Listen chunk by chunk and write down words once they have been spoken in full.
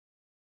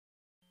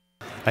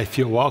I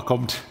feel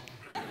welcomed.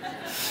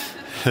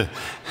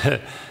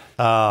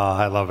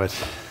 I love it.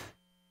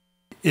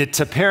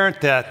 It's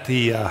apparent that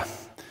the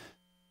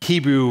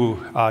Hebrew,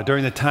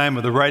 during the time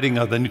of the writing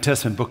of the New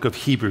Testament book of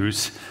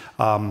Hebrews,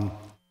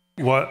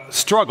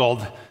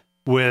 struggled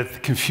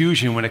with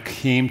confusion when it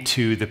came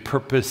to the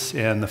purpose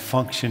and the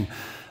function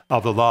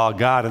of the law of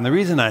God. And the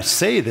reason I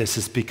say this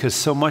is because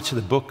so much of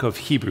the book of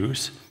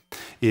Hebrews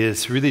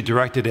is really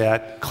directed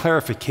at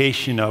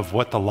clarification of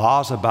what the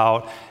law is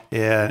about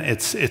and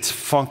its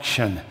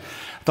function.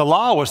 The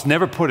law was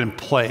never put in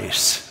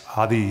place.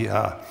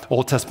 The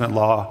Old Testament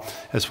law,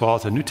 as well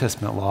as the New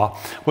Testament law,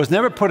 was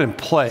never put in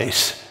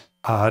place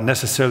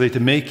necessarily to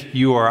make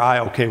you or I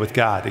okay with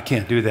God. It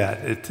can't do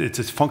that. It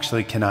just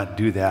functionally cannot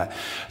do that.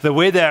 The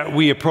way that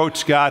we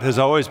approach God has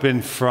always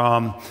been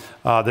from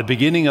the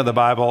beginning of the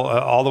Bible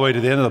all the way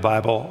to the end of the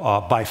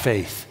Bible by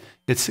faith.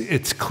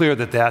 It's clear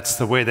that that's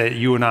the way that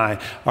you and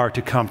I are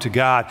to come to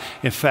God.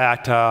 In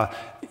fact,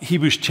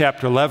 Hebrews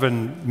chapter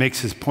 11 makes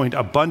his point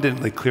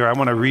abundantly clear. I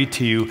want to read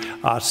to you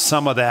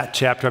some of that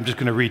chapter. I'm just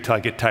going to read till I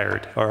get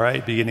tired, all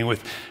right? Beginning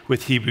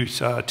with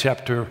Hebrews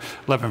chapter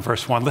 11,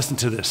 verse 1. Listen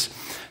to this.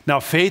 Now,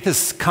 faith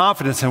is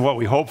confidence in what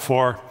we hope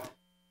for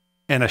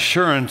and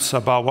assurance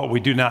about what we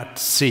do not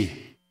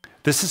see.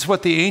 This is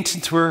what the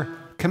ancients were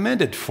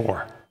commended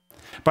for.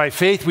 By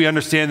faith, we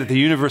understand that the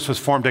universe was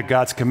formed at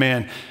God's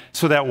command,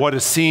 so that what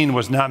is seen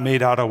was not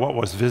made out of what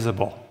was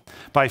visible.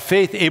 By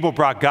faith, Abel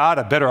brought God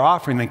a better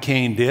offering than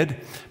Cain did.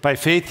 By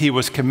faith, he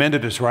was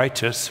commended as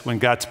righteous when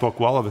God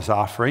spoke well of his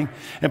offering.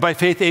 And by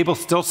faith, Abel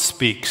still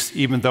speaks,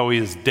 even though he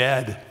is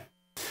dead.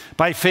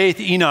 By faith,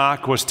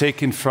 Enoch was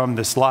taken from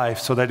this life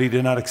so that he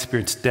did not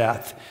experience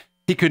death.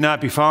 He could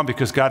not be found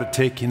because God had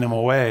taken him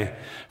away.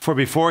 For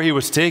before he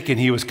was taken,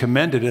 he was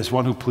commended as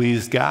one who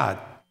pleased God.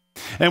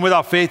 And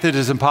without faith, it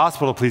is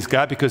impossible to please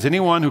God, because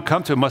anyone who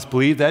comes to him must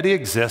believe that he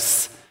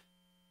exists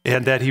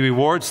and that he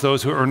rewards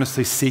those who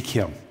earnestly seek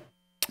him.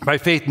 By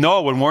faith,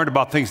 Noah, when warned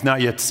about things not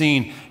yet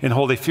seen, in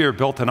holy fear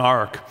built an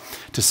ark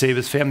to save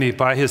his family.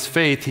 By his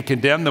faith, he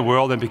condemned the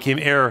world and became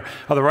heir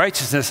of the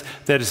righteousness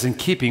that is in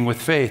keeping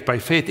with faith. By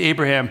faith,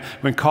 Abraham,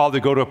 when called to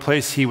go to a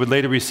place he would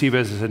later receive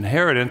as his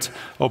inheritance,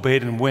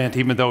 obeyed and went,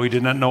 even though he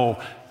did not know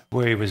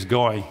where he was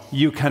going.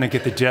 You kind of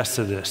get the gist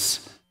of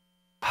this.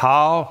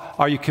 How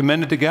are you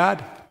commended to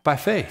God? By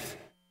faith.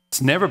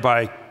 It's never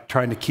by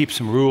trying to keep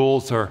some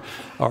rules or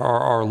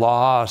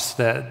laws.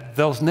 That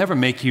those never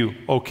make you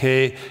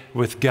okay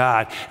with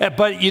God.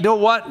 But you know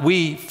what?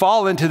 We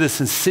fall into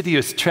this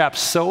insidious trap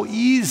so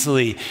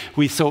easily.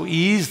 We so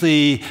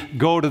easily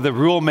go to the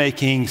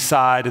rule-making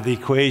side of the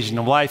equation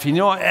of life. You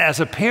know,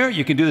 as a parent,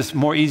 you can do this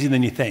more easy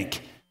than you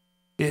think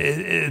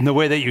in the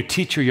way that you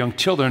teach your young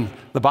children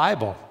the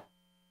Bible.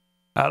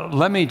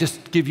 Let me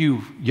just give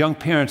you young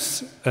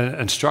parents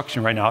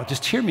instruction right now.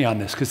 Just hear me on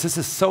this, because this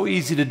is so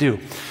easy to do.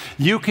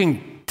 You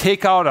can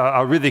take out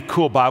a really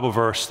cool Bible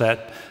verse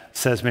that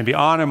says maybe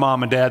honor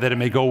mom and dad that it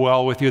may go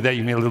well with you, that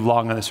you may live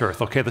long on this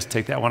earth. Okay, let's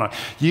take that one out.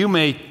 You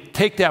may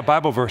take that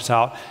Bible verse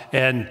out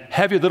and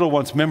have your little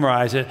ones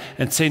memorize it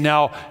and say,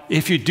 now,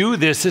 if you do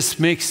this, this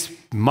makes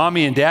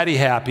mommy and daddy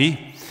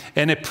happy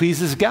and it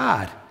pleases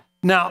God.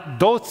 Now,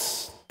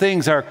 those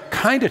things are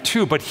kind of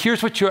true, but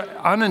here's what you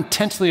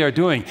unintentionally are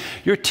doing.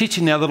 You're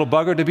teaching that little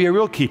bugger to be a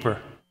rule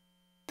keeper.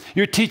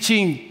 You're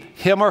teaching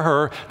him or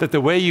her that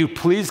the way you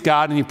please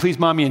God and you please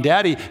mommy and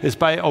daddy is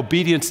by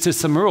obedience to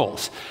some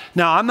rules.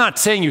 Now, I'm not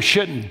saying you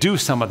shouldn't do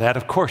some of that.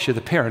 Of course, you're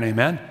the parent,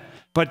 amen?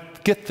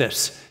 But get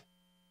this.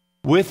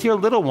 With your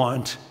little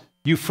ones,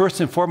 you first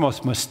and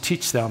foremost must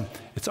teach them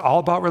it's all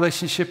about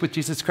relationship with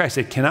Jesus Christ.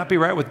 They cannot be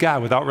right with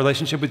God without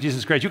relationship with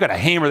Jesus Christ. You've got to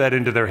hammer that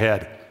into their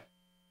head.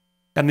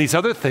 And these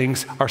other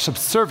things are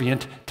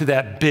subservient to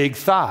that big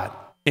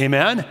thought.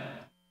 Amen?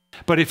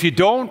 But if you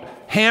don't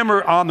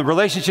hammer on the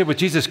relationship with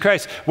Jesus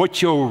Christ,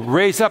 what you'll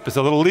raise up is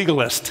a little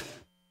legalist.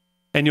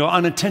 And you'll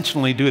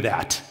unintentionally do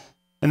that.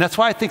 And that's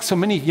why I think so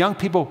many young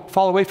people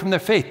fall away from their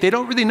faith. They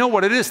don't really know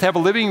what it is to have a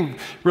living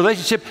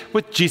relationship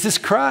with Jesus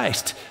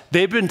Christ.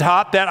 They've been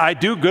taught that I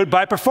do good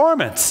by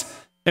performance.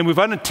 And we've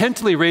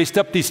unintentionally raised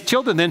up these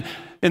children then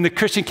in the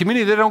Christian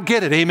community that don't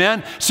get it,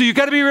 amen? So you've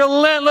got to be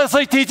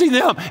relentlessly teaching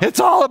them.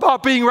 It's all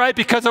about being right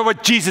because of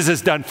what Jesus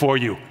has done for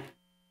you.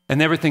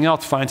 And everything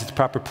else finds its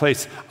proper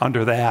place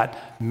under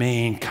that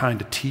main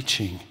kind of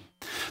teaching.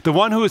 The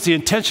one who is the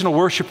intentional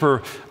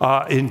worshiper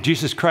in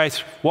Jesus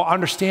Christ will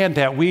understand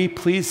that we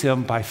please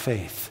him by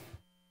faith.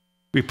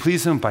 We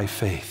please him by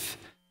faith.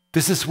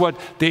 This is what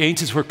the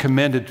ancients were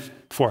commended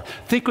for.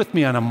 Think with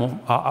me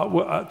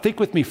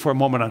for a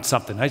moment on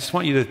something. I just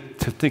want you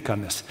to think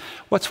on this.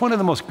 What's one of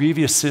the most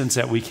grievous sins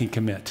that we can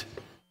commit?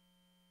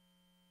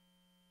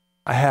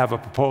 I have a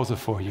proposal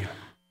for you.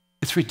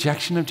 It's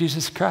rejection of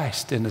Jesus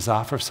Christ and his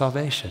offer of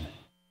salvation.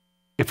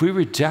 If we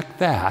reject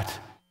that,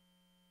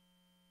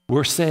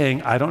 we're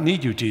saying, I don't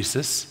need you,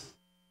 Jesus.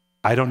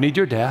 I don't need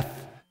your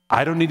death.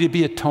 I don't need to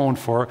be atoned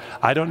for.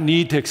 I don't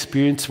need to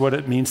experience what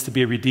it means to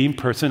be a redeemed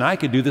person. I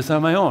can do this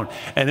on my own.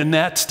 And in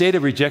that state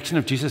of rejection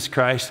of Jesus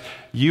Christ,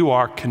 you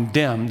are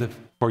condemned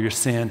for your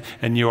sin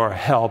and you are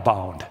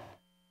hell-bound.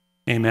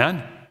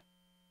 Amen?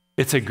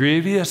 It's a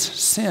grievous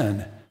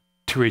sin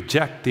to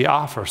reject the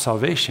offer of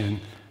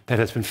salvation that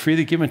has been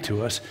freely given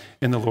to us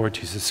in the Lord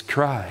Jesus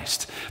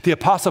Christ. The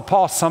Apostle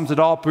Paul sums it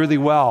all up really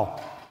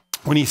well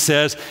when he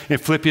says in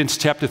Philippians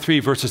chapter 3,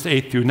 verses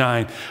 8 through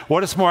 9,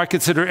 "What is more, I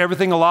consider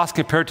everything a loss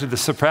compared to the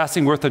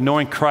surpassing worth of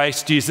knowing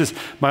Christ Jesus,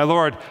 my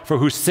Lord, for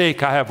whose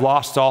sake I have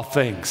lost all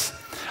things.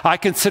 I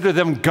consider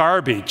them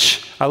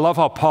garbage." I love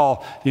how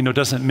Paul,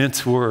 doesn't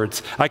mince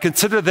words. "I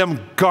consider them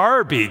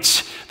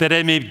garbage that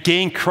I may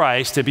gain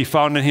Christ and be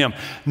found in him,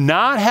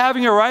 not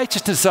having a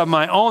righteousness of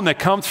my own that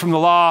comes from the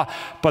law,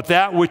 but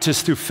that which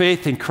is through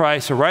faith in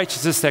Christ, a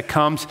righteousness that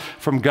comes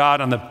from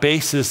God on the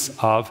basis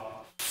of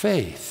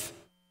faith."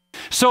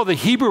 So the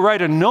Hebrew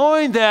writer,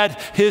 knowing that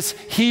his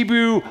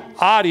Hebrew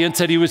audience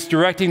that he was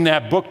directing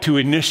that book to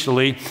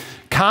initially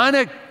kind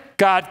of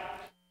got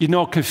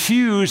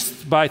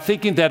confused by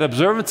thinking that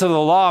observance of the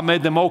law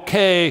made them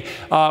okay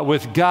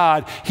with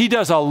God, he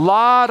does a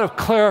lot of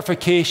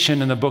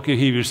clarification in the book of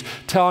Hebrews,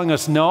 telling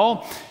us,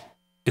 no,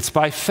 it's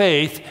by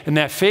faith, and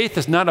that faith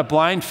is not a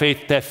blind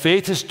faith. That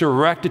faith is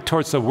directed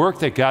towards the work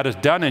that God has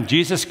done in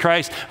Jesus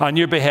Christ on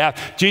your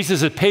behalf.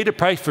 Jesus has paid a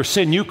price for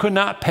sin you could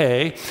not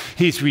pay.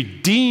 He's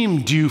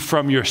redeemed you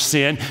from your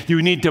sin.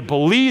 You need to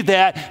believe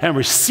that and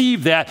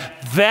receive that.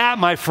 That,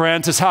 my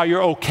friends, is how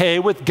you're okay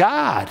with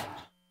God.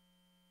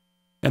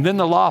 And then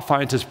the law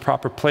finds its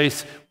proper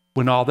place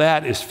when all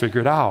that is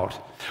figured out.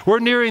 We're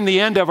nearing the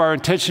end of our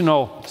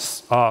intentional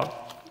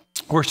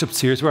worship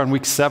series. We're on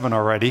week 7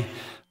 already.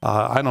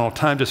 I don't know,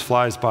 time just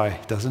flies by,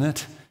 doesn't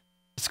it?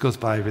 This goes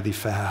by really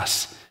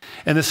fast.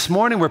 And this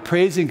morning we're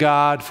praising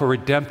God for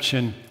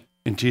redemption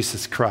in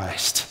Jesus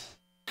Christ.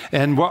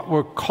 And what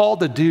we're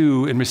called to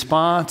do in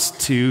response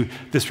to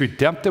this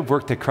redemptive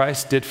work that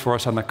Christ did for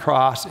us on the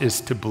cross is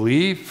to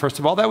believe, first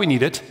of all, that we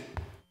need it.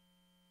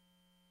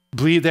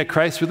 Believe that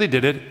Christ really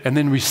did it, and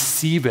then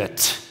receive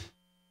it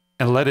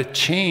and let it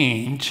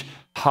change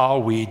how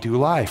we do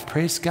life.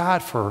 Praise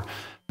God for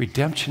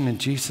redemption in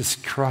Jesus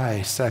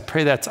Christ. I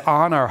pray that's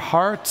on our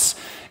hearts,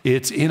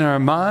 it's in our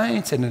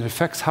minds, and it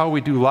affects how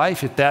we do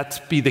life. If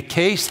that be the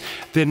case,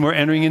 then we're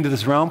entering into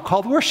this realm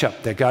called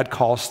worship that God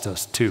calls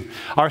us to.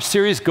 Our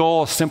series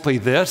goal is simply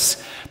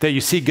this, that you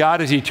see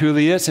God as he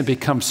truly is and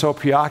become so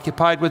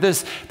preoccupied with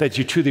this that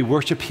you truly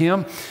worship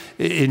him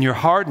in your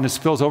heart and it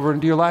spills over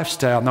into your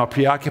lifestyle. Now,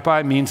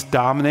 preoccupy means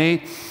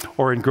dominate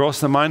or engross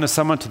the mind of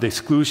someone to the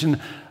exclusion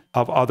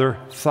of other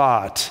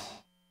thought.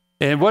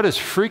 And what is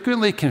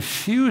frequently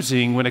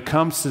confusing when it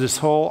comes to this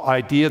whole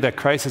idea that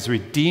Christ has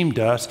redeemed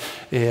us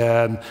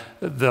and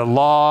the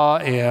law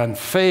and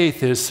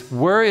faith is,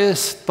 where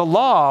is the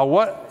law?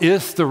 What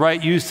is the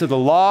right use of the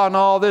law and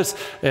all this?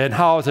 And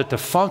how is it to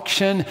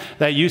function?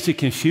 That usually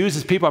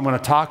confuses people. I'm going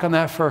to talk on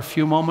that for a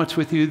few moments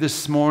with you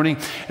this morning.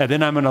 And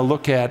then I'm going to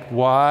look at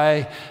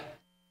why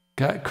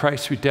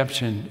Christ's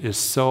redemption is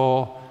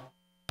so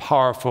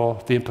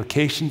powerful, the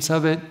implications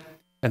of it,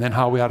 and then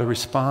how we ought to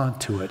respond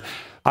to it.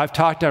 I've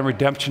talked on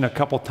redemption a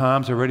couple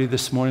times already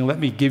this morning. Let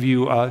me give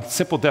you a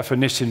simple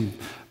definition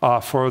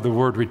for the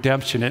word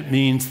redemption. It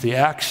means the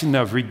action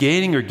of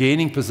regaining or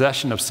gaining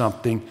possession of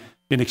something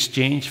in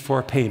exchange for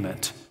a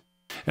payment.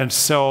 And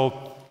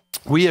so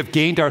we have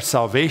gained our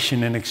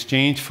salvation in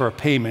exchange for a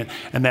payment,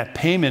 and that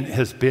payment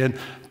has been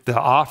the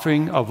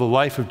offering of the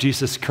life of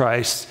Jesus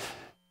Christ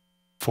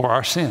for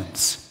our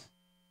sins.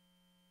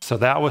 So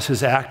that was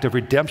his act of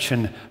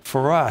redemption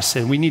for us.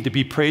 And we need to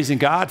be praising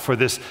God for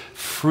this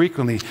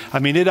frequently. I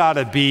mean, it ought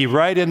to be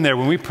right in there.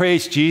 When we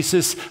praise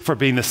Jesus for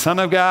being the Son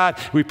of God,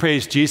 we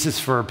praise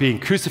Jesus for being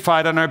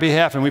crucified on our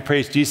behalf, and we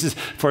praise Jesus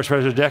for his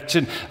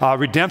resurrection.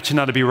 Redemption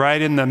ought to be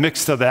right in the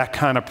mix of that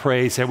kind of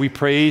praise, that we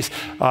praise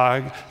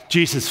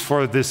Jesus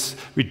for this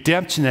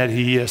redemption that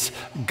he has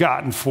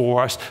gotten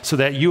for us, so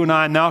that you and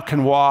I now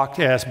can walk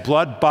as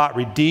blood-bought,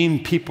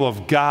 redeemed people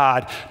of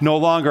God, no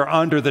longer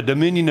under the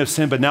dominion of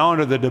sin, but now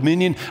under the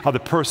dominion of the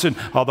person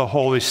of the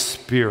Holy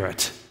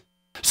Spirit.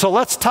 So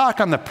let's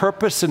talk on the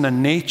purpose and the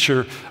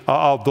nature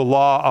of the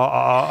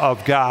law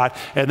of God.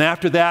 And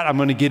after that, I'm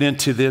going to get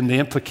into then the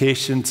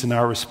implications in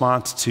our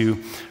response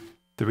to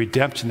the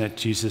redemption that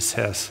Jesus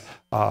has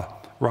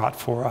wrought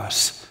for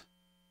us.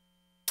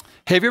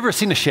 Have you ever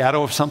seen a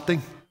shadow of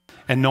something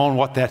and known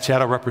what that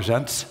shadow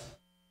represents?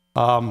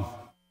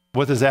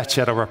 What does that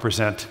shadow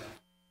represent?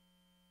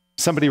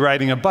 Somebody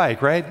riding a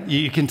bike, right?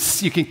 You can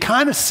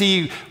kind of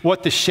see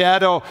what the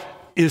shadow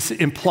is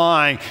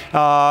implying.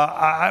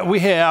 We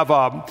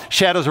have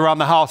shadows around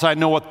the house. I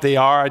know what they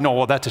are. I know,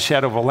 well, that's a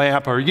shadow of a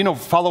lamp, or,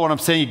 follow what I'm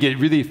saying. You get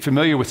really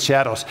familiar with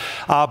shadows.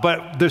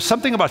 But there's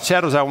something about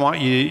shadows I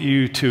want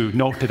you to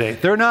note today.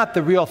 They're not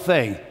the real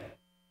thing.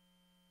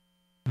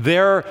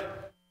 They're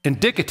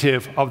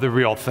indicative of the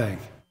real thing.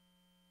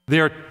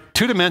 They're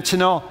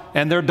two-dimensional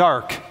and they're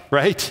dark,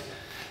 right?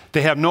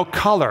 They have no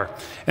color.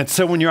 And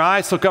so when your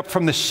eyes look up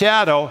from the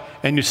shadow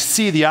and you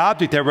see the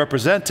object that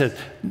represented,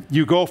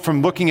 you go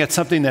from looking at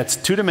something that's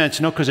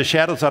two-dimensional, because the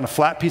shadow's on a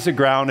flat piece of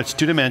ground, it's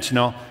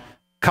two-dimensional,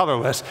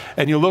 colorless,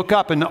 and you look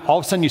up and all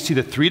of a sudden you see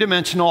the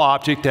three-dimensional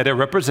object that it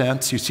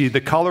represents. You see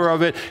the color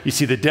of it, you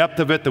see the depth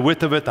of it, the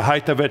width of it, the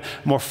height of it.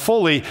 More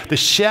fully, the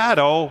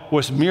shadow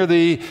was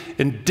merely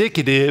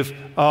indicative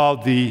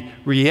of the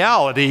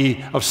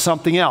reality of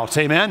something else.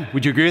 Amen?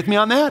 Would you agree with me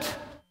on that?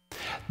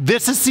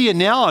 This is the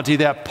analogy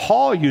that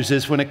Paul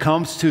uses when it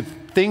comes to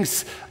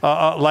things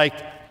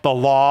like the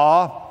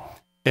law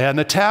and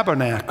the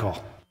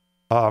tabernacle.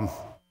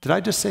 Did I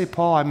just say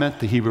Paul? I meant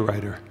the Hebrew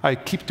writer. I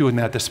keep doing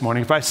that this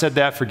morning. If I said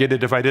that, forget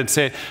it. If I didn't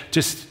say it,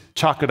 just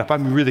chalk it up.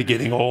 I'm really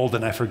getting old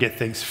and I forget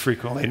things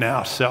frequently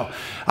now. So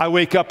I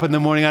wake up in the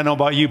morning, I don't know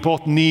about you,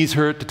 both knees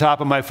hurt, the top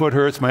of my foot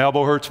hurts, my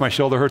elbow hurts, my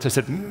shoulder hurts. I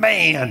said,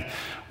 man,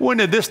 when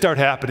did this start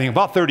happening?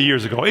 About 30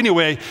 years ago.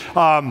 Anyway,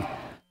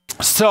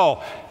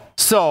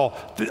 So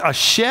a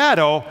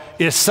shadow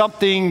is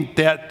something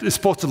that is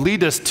supposed to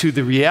lead us to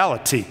the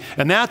reality.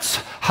 And that's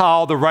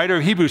how the writer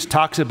of Hebrews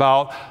talks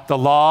about the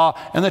law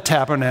and the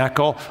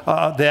tabernacle,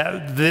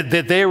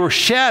 that they were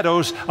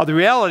shadows of the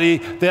reality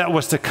that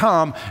was to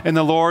come in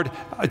the Lord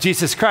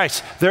Jesus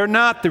Christ. They're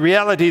not the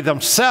reality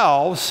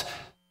themselves.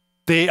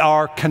 They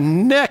are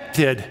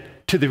connected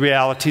to the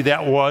reality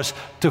that was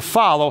to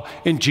follow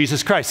in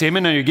Jesus Christ.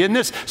 Amen? Are you getting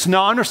this? So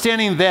now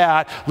understanding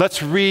that,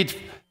 let's read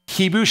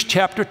Hebrews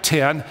chapter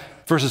 10,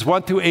 verses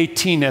 1 through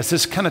 18, as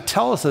this kind of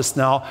tells us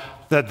now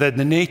that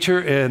the nature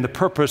and the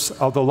purpose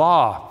of the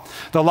law.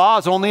 The law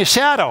is only a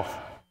shadow,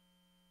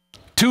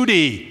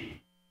 2D,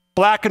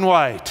 black and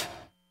white,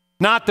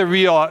 not the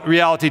real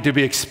reality to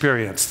be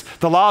experienced.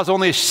 The law is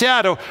only a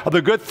shadow of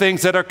the good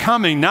things that are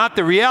coming, not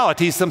the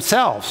realities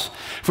themselves.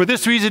 For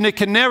this reason, it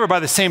can never, by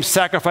the same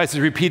sacrifices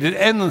repeated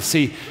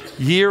endlessly,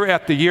 year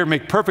after year,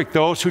 make perfect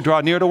those who draw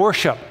near to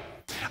worship.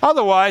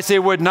 Otherwise, they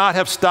would not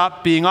have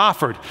stopped being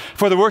offered,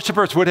 for the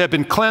worshipers would have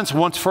been cleansed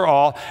once for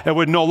all and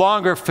would no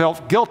longer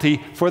felt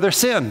guilty for their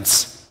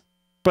sins.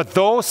 But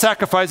those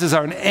sacrifices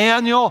are an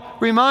annual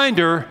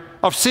reminder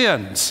of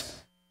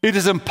sins. It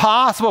is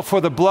impossible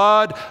for the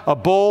blood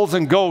of bulls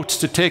and goats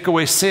to take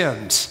away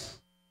sins,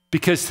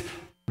 because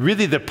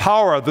really the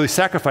power of these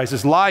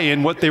sacrifices lie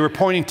in what they were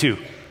pointing to.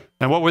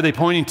 And what were they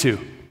pointing to?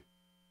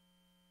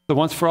 The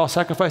once for all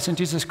sacrifice in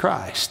Jesus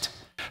Christ.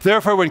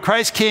 Therefore, when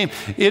Christ came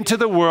into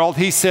the world,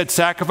 he said,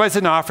 sacrifice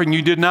and offering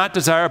you did not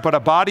desire, but a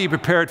body you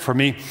prepared for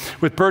me.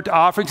 With burnt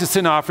offerings and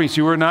sin offerings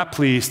you were not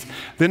pleased.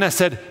 Then I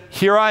said,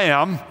 here I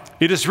am.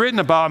 It is written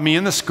about me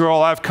in the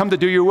scroll, I have come to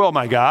do your will,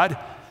 my God.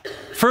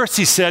 First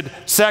he said,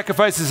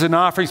 sacrifices and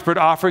offerings, burnt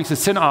offerings and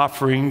sin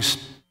offerings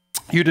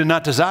you did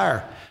not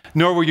desire,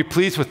 nor were you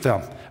pleased with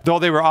them, though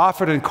they were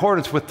offered in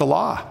accordance with the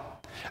law.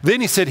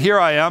 Then he said, here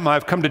I am, I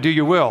have come to do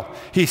your will.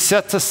 He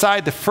sets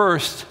aside the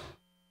first,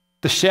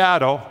 the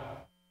shadow,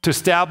 to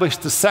establish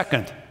the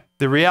second,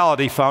 the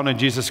reality found in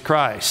Jesus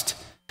Christ.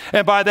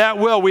 And by that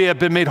will, we have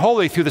been made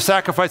holy through the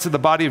sacrifice of the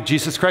body of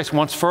Jesus Christ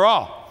once for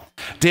all.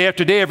 Day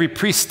after day, every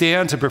priest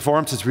stands and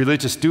performs his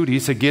religious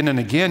duties. Again and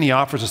again, he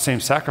offers the same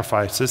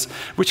sacrifices,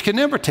 which can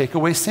never take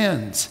away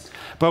sins.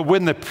 But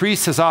when this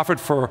priest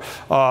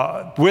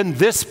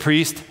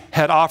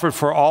had offered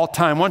for all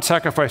time one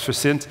sacrifice for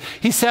sins,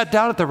 he sat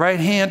down at the right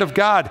hand of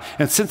God.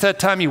 And since that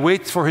time, he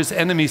waits for his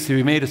enemies to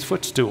be made his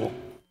footstool.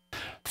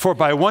 For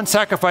by one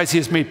sacrifice he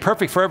has made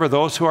perfect forever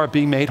those who are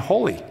being made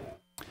holy.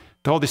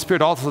 The Holy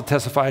Spirit also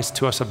testifies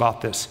to us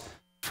about this.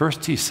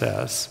 First he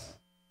says,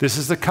 this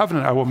is the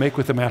covenant I will make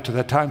with them after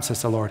that time,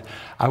 says the Lord.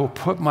 I will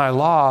put my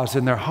laws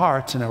in their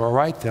hearts and I will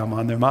write them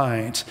on their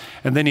minds.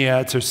 And then he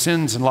adds, their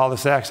sins and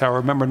lawless acts I will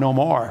remember no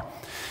more.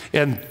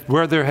 And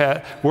where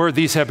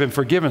these have been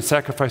forgiven,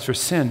 sacrifice for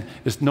sin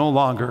is no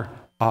longer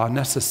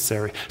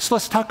necessary. So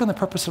let's talk on the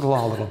purpose of the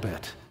law a little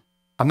bit.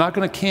 I'm not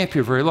going to camp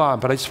here very long,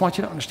 but I just want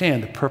you to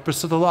understand the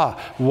purpose of the law.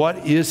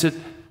 What is it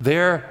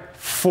there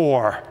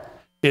for?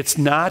 It's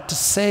not to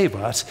save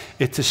us.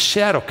 It's a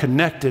shadow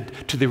connected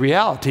to the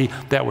reality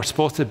that we're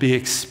supposed to be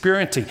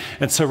experiencing.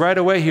 And so right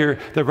away here,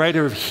 the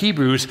writer of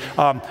Hebrews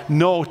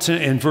notes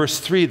in verse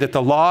 3 that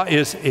the law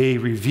is a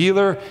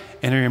revealer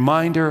and a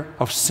reminder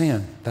of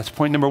sin. That's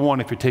point number one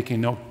if you're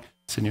taking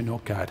notes in your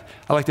note guide.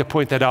 I like to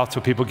point that out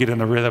so people get in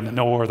the rhythm and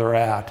know where they're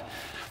at.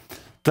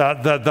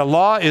 The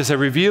law is a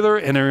revealer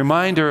and a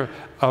reminder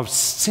of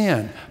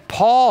sin.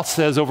 Paul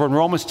says over in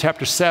Romans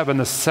chapter 7,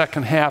 the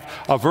second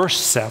half of verse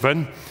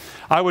 7,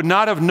 I would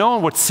not have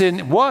known what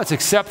sin was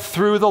except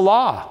through the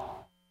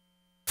law.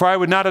 For I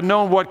would not have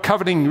known what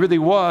coveting really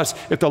was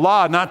if the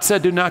law had not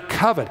said, do not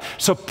covet.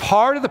 So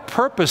part of the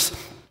purpose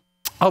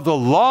of the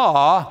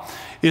law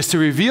is to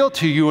reveal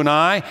to you and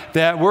I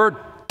that we're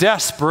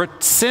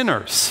desperate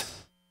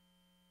sinners.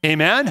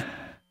 Amen?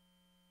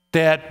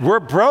 That we're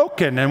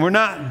broken and we're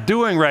not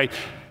doing right.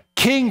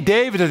 King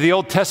David of the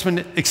Old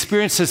Testament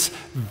experienced this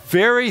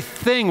very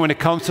thing when it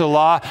comes to the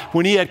law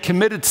when he had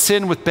committed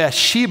sin with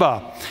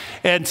Bathsheba.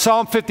 And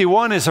Psalm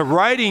 51 is a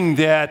writing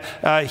that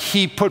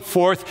he put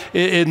forth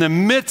in the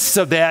midst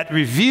of that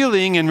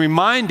revealing and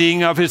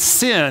reminding of his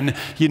sin,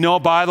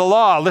 by the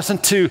law. Listen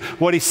to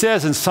what he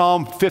says in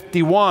Psalm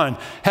 51.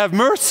 Have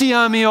mercy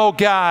on me, O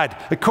God,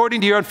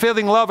 according to your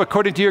unfailing love,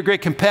 according to your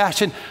great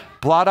compassion.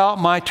 Blot out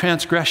my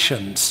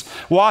transgressions.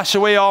 Wash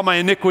away all my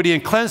iniquity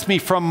and cleanse me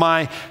from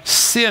my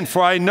sin.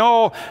 For I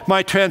know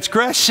my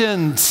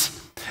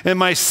transgressions, and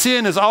my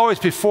sin is always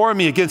before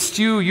me. Against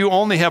you, you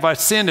only have I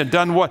sinned and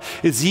done what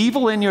is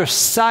evil in your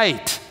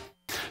sight.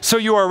 So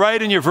you are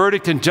right in your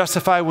verdict and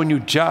justified when you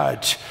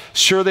judge.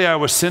 Surely I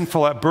was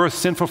sinful at birth,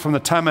 sinful from the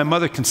time my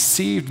mother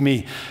conceived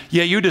me.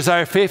 Yet you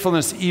desire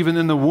faithfulness even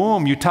in the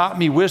womb. You taught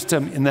me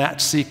wisdom in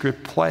that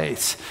secret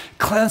place.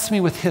 Cleanse me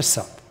with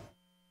hyssop,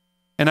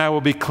 and I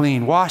will be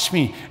clean. Wash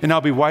me, and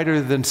I'll be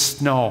whiter than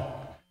snow.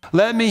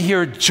 Let me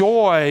hear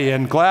joy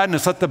and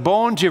gladness. Let the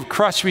bones you have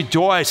crushed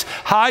rejoice.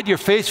 Hide your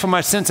face from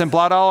my sins and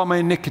blot all of my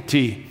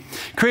iniquity.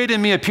 Create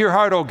in me a pure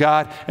heart, O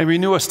God, and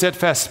renew a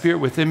steadfast spirit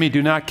within me.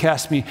 Do not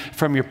cast me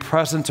from your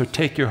presence or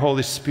take your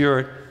Holy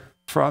Spirit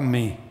from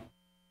me.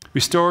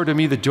 Restore to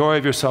me the joy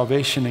of your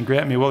salvation and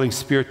grant me a willing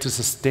spirit to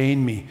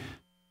sustain me.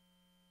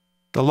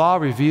 The law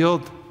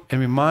revealed and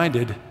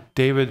reminded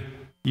David,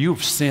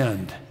 you've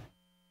sinned.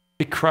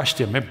 It crushed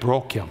him. It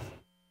broke him.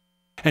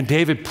 And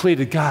David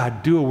pleaded,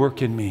 God, do a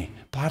work in me.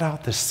 Blot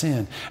out the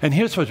sin. And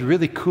here's what's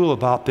really cool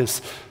about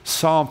this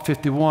Psalm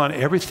 51.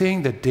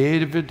 Everything that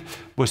David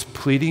was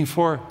pleading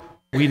for,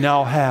 we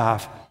now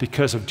have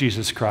because of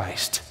Jesus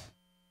Christ.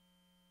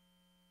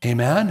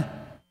 Amen?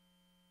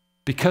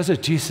 Because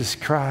of Jesus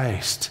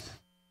Christ,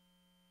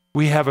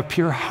 we have a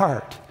pure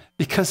heart.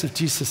 Because of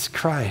Jesus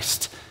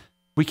Christ,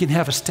 we can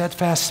have a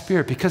steadfast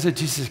spirit. Because of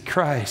Jesus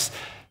Christ,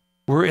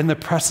 we're in the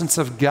presence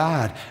of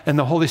God, and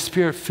the Holy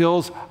Spirit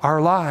fills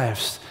our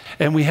lives.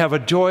 And we have a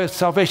joy of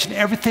salvation.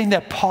 Everything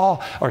that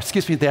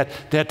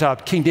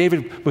King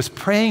David was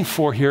praying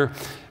for here,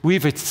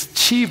 we've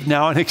achieved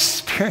now and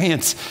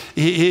experienced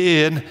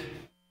in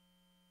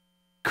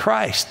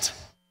Christ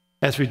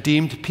as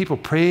redeemed people.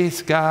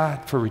 Praise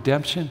God for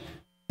redemption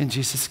in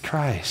Jesus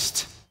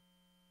Christ.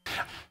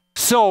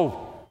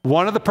 So,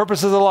 one of the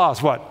purposes of the law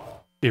is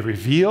what? It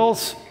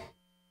reveals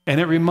and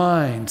it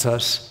reminds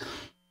us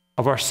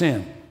of our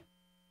sin.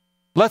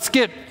 Let's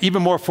get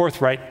even more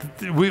forthright.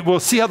 We'll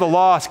see how the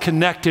law is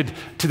connected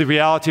to the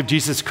reality of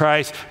Jesus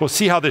Christ. We'll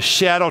see how the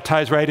shadow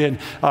ties right in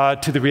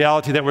to the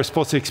reality that we're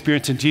supposed to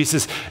experience in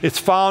Jesus. It's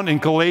found in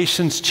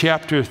Galatians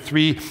chapter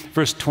 3,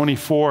 verse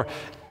 24,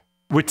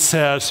 which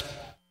says,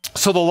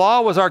 so the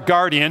law was our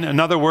guardian. In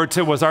other words,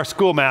 it was our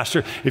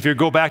schoolmaster. If you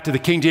go back to the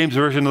King James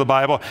Version of the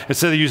Bible,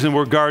 instead of using the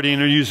word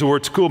guardian, or use the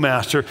word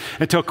schoolmaster,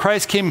 until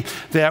Christ came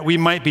that we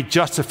might be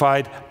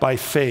justified by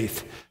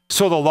faith.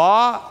 So the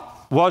law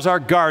was our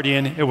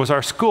guardian, it was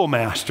our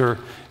schoolmaster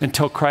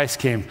until Christ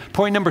came.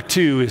 Point number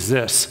 2 is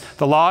this.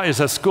 The law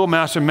is a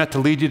schoolmaster meant to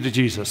lead you to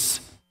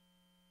Jesus.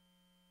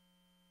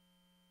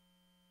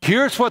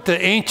 Here's what the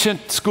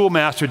ancient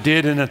schoolmaster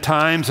did in the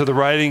times of the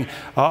writing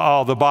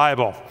of the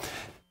Bible.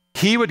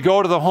 He would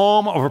go to the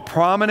home of a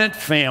prominent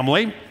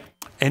family,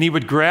 and he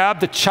would grab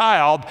the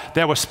child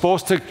that was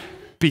supposed to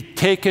be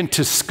taken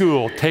to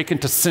school, taken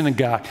to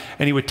synagogue,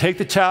 and he would take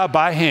the child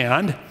by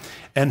hand,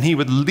 and he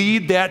would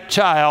lead that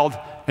child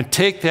and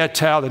take that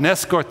child and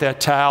escort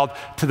that child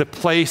to the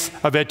place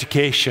of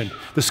education.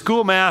 The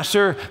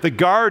schoolmaster, the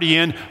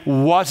guardian,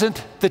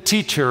 wasn't the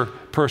teacher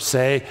per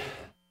se.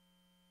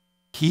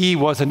 He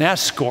was an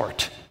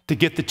escort to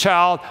get the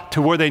child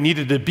to where they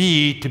needed to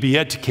be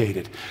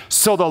educated.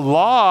 So the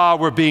law,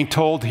 we're being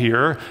told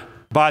here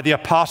by the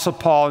Apostle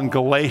Paul in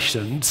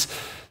Galatians,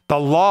 the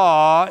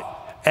law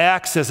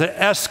acts as an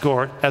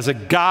escort, as a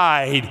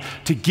guide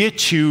to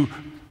get you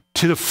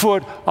to the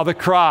foot of the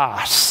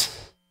cross.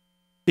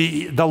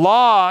 The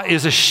law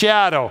is a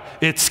shadow.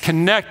 It's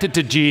connected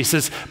to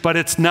Jesus, but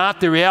it's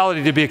not the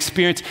reality to be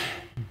experienced.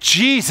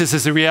 Jesus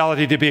is the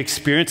reality to be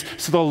experienced.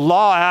 So the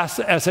law acts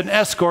as an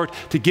escort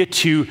to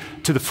get you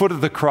to the foot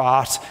of the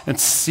cross and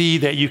see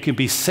that you can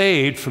be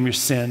saved from your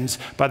sins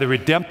by the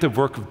redemptive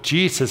work of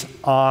Jesus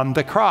on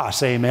the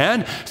cross.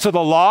 Amen? So the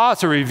law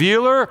is a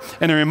revealer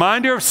and a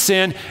reminder of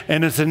sin,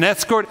 and it's an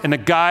escort and a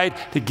guide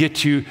to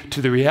get you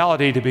to the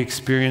reality to be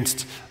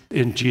experienced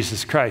in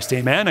Jesus Christ.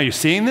 Amen? Are you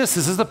seeing this?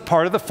 This is a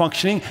part of the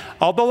functioning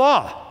of the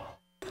law.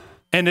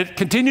 And it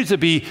continues to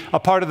be a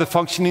part of the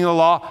functioning of the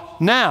law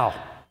now.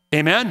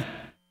 Amen?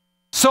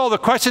 So the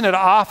question that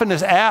often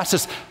is asked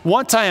is,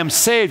 once I am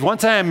saved,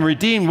 once I am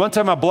redeemed, once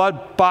I'm a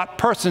blood-bought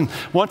person,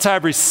 once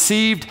I've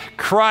received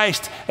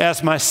Christ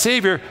as my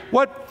Savior,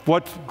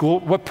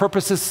 what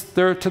purpose is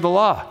there to the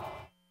law?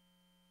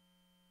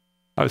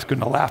 I was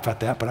going to laugh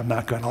at that, but I'm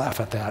not going to laugh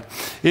at that.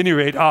 At any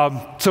rate,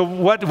 so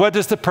what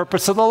is the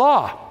purpose of the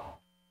law?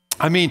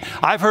 I mean,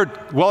 I've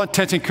heard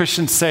well-intentioned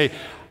Christians say,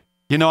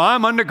 you know,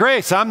 I'm under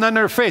grace, I'm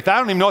under faith. I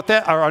don't even know what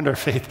that, or under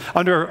faith,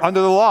 under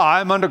the law,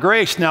 I'm under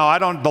grace now.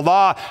 The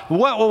law,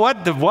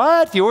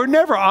 what? You were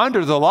never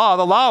under the law.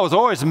 The law was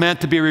always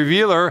meant to be a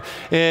revealer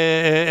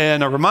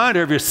and a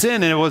reminder of your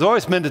sin, and it was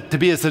always meant to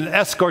be as an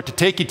escort to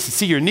take you to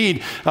see your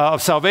need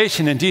of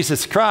salvation in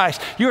Jesus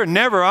Christ. You were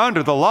never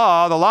under the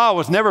law. The law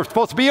was never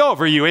supposed to be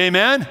over you,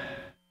 amen?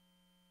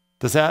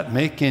 Does that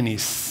make any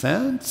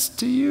sense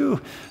to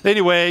you?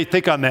 Anyway,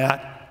 think on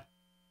that.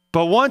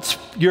 But once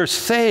you're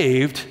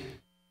saved,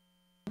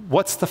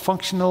 what's the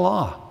function of the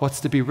law?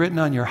 What's to be written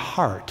on your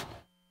heart?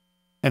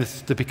 And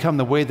it's to become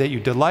the way that you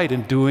delight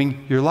in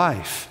doing your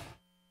life.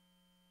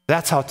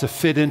 That's how to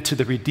fit into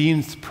the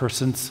redeemed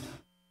person's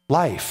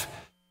life.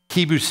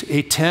 Hebrews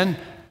 8:10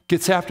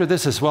 gets after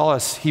this, as well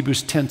as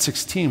Hebrews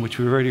 10:16, which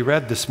we already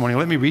read this morning.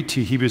 Let me read to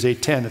you Hebrews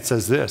 8:10. It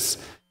says this: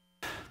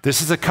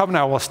 "This is a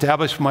covenant I will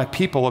establish with my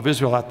people of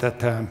Israel at that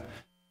time,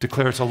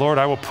 declares the Lord.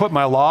 I will put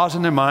my laws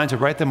in their minds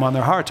and write them on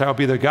their hearts. I will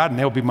be their God and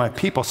they will be my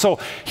people." So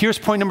here's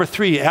point number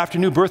 3. After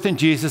new birth in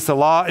Jesus, the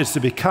law is to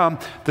become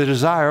the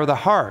desire of the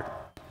heart.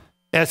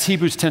 As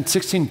Hebrews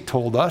 10:16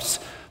 told us,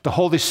 the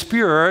Holy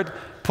Spirit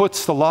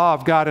puts the law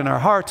of God in our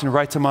hearts and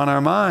writes them on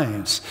our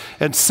minds.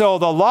 And so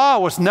the law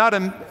was not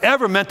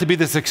ever meant to be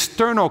this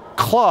external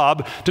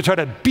club to try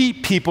to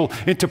beat people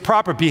into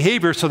proper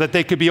behavior so that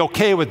they could be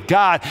okay with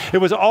God. It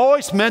was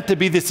always meant to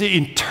be this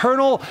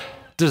internal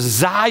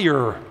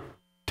desire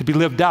to be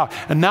lived out.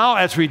 And now,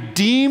 as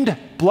redeemed,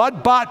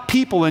 blood-bought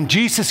people in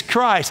Jesus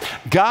Christ,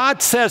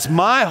 God says,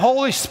 my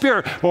Holy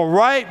Spirit will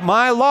write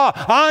my law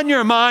on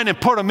your mind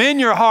and put them in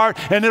your heart,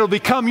 and it'll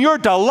become your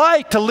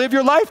delight to live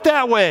your life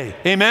that way.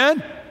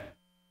 Amen?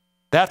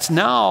 That's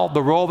now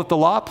the role that the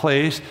law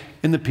plays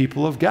in the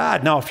people of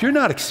God. Now, if you're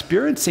not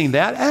experiencing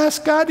that,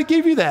 ask God to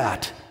give you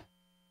that.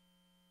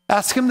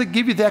 Ask Him to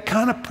give you that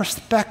kind of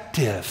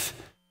perspective.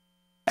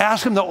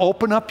 Ask Him to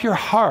open up your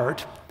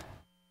heart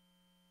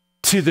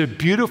to the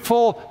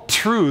beautiful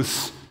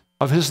truths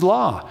of His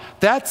law.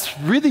 That's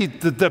really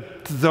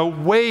the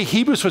way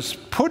Hebrews was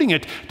putting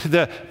it to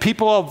the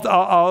people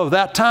of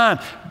that time.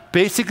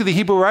 Basically, the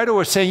Hebrew writer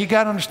was saying, you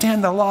got to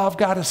understand the law of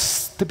God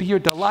is to be your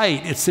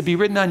delight. It's to be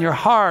written on your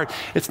heart.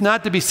 It's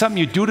not to be something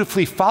you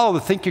dutifully follow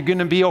to think you're going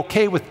to be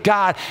okay with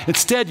God.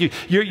 Instead,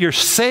 you're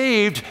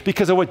saved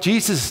because of what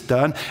Jesus has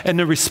done, and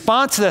the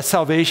response to that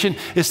salvation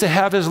is to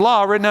have His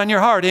law written on your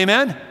heart.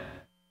 Amen?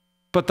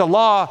 But the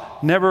law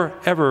never,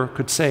 ever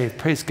could save.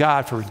 Praise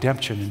God for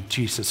redemption in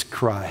Jesus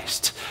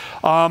Christ.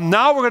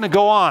 Now we're going to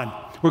go on.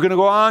 We're going to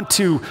go on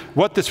to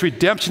what this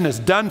redemption has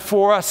done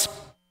for us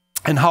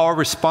and how our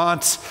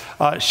response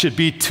should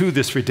be to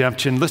this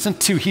redemption. Listen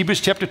to Hebrews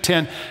chapter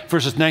 10,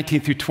 verses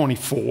 19 through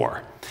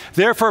 24.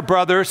 "Therefore,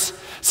 brothers,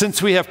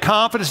 since we have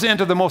confidence to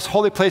enter the most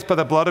holy place by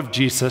the blood of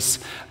Jesus,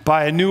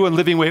 by a new and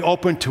living way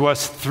open to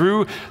us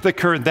through the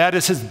curtain, that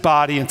is His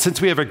body, and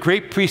since we have a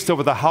great priest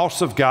over the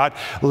house of God,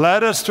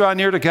 let us draw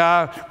near to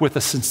God with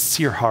a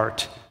sincere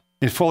heart,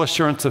 in full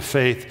assurance of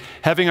faith,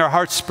 having our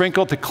hearts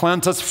sprinkled to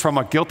cleanse us from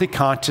a guilty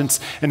conscience,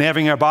 and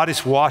having our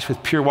bodies washed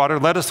with pure water,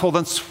 let us hold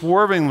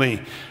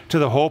unswervingly to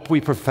the hope we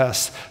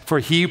profess, for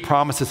He who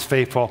promises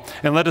faithful.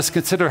 And let us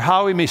consider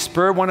how we may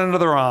spur one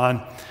another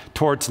on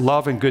towards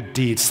love and good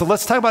deeds." So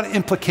let's talk about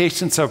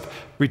implications of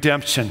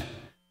redemption.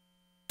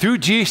 Through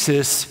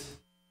Jesus,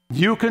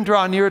 you can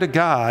draw near to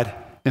God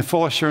in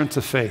full assurance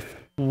of faith.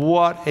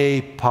 What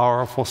a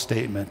powerful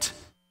statement.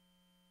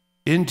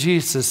 In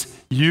Jesus,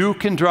 you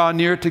can draw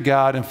near to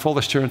God in full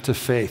assurance of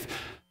faith.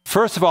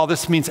 First of all,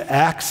 this means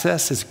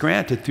access is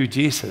granted through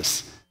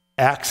Jesus.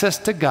 Access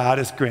to God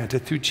is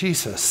granted through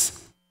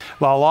Jesus.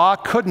 The law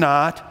could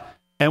not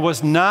and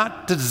was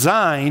not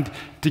designed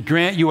to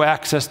grant you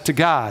access to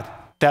God.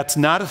 That's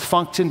not its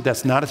function.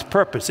 That's not its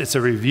purpose. It's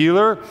a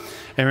revealer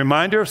and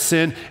reminder of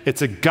sin.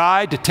 It's a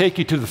guide to take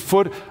you to the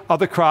foot of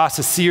the cross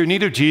to see your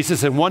need of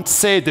Jesus. And once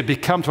saved, it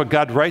becomes what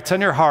God writes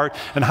on your heart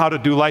and how to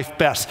do life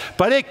best.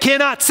 But it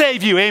cannot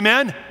save you.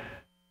 Amen?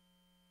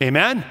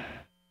 Amen?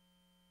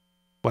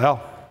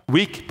 Well,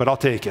 weak, but I'll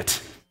take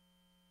it.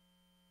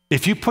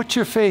 If you put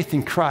your faith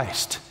in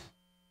Christ,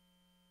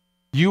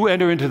 you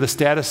enter into the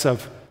status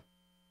of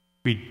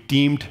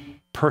redeemed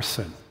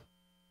person.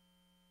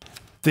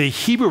 The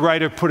Hebrew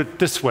writer put it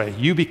this way: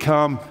 you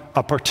become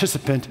a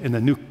participant in the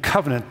new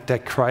covenant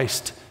that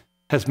Christ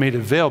has made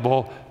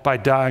available by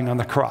dying on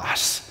the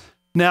cross.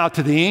 Now,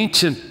 to the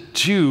ancient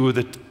Jew,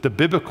 the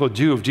biblical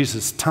Jew of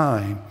Jesus'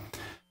 time,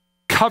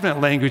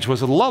 covenant language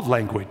was a love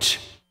language.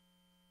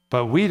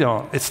 But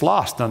it's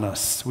lost on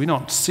us. We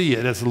don't see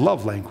it as a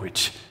love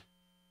language.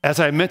 As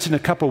I mentioned a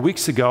couple of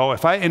weeks ago,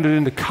 if I entered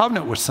into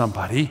covenant with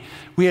somebody,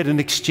 we had an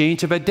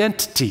exchange of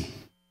identity.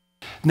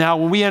 Now,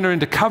 when we enter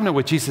into covenant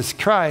with Jesus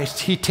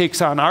Christ, He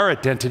takes on our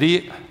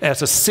identity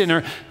as a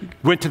sinner,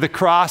 went to the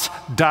cross,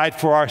 died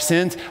for our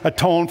sins,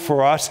 atoned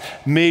for us,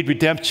 made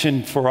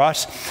redemption for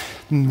us.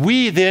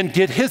 We then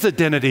get His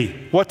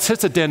identity. What's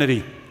His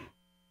identity?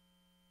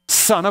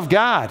 Son of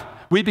God.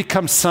 We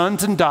become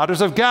sons and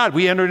daughters of God.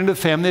 We enter into the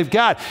family of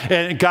God.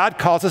 And God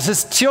calls us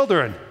His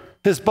children,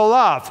 His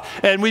beloved.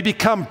 And we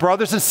become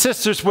brothers and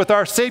sisters with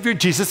our Savior,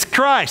 Jesus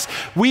Christ.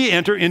 We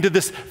enter into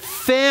this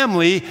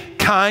family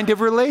kind of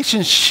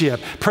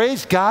relationship.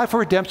 Praise God for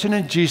redemption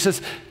in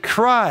Jesus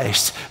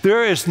Christ.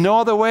 There is no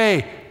other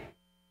way.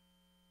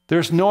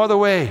 There's no other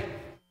way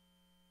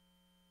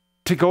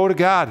to go to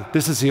God.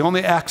 This is the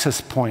only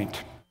access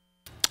point.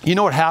 You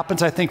know what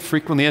happens, I think,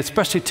 frequently,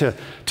 especially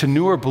to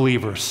newer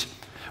believers?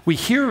 We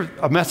hear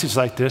a message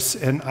like this,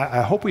 and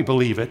I hope we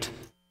believe it.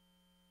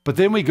 But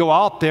then we go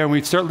out there and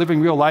we start living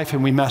real life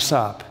and we mess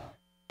up.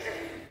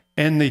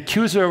 And the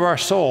accuser of our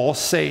soul,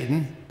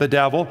 Satan, the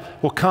devil,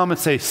 will come and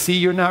say, see,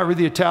 you're not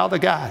really a child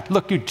of God.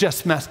 Look, you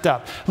just messed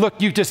up. Look,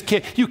 you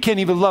can't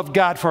even love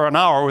God for an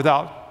hour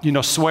without,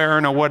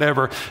 swearing or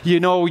whatever.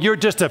 You're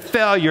just a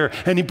failure.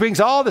 And he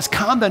brings all this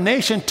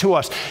condemnation to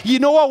us. You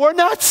know what? We're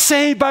not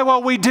saved by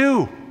what we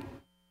do.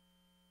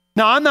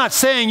 Now, I'm not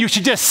saying you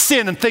should just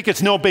sin and think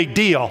it's no big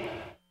deal.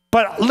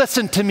 But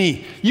listen to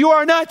me. You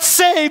are not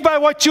saved by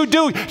what you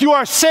do. You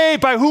are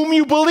saved by whom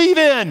you believe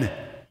in.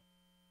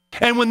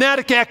 And when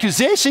that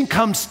accusation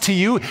comes to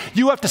you,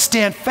 you have to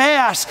stand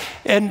fast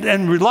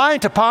and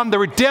reliant upon the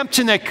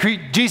redemption that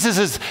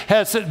Jesus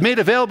has made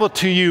available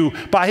to you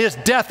by his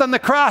death on the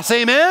cross.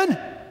 Amen?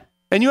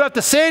 And you have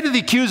to say to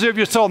the accuser of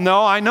your soul,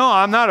 no, I know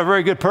I'm not a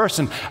very good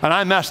person, and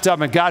I messed up,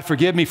 and God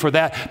forgive me for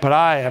that, but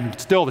I am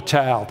still the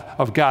child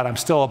of God. I'm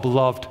still a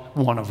beloved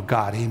one of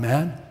God.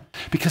 Amen?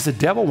 Because the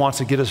devil wants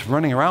to get us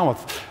running around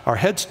with our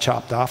heads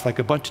chopped off like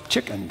a bunch of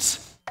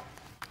chickens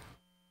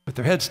with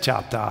their heads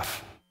chopped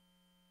off.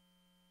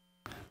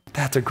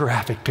 That's a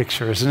graphic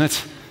picture, isn't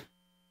it?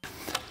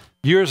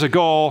 Years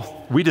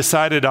ago, we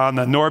decided on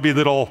the Norby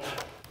little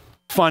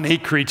fun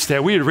acreage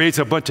that we would raise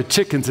a bunch of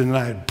chickens and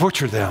I'd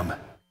butcher them.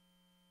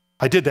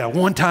 I did that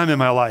one time in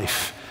my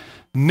life.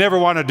 Never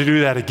wanted to do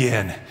that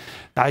again.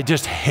 I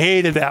just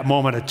hated that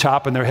moment of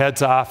chopping their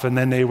heads off and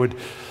then they would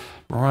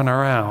run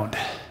around.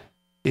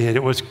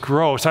 It was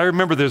gross. I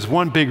remember there's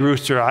one big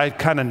rooster, I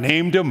kind of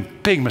named him,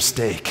 big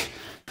mistake.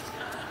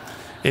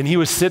 And he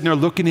was sitting there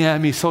looking at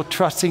me so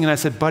trusting, and I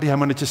said, buddy, I'm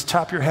going to just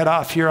chop your head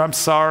off here. I'm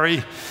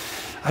sorry.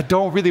 I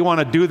don't really want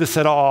to do this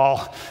at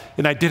all.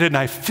 And I did it, and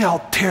I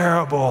felt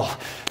terrible.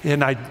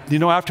 And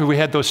after we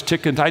had those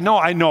chickens, I know,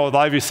 a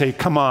lot of you say,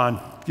 come on,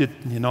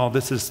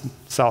 this is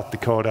South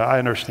Dakota. I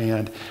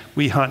understand.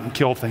 We hunt and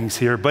kill things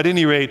here. But at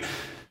any rate,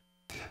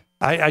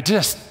 and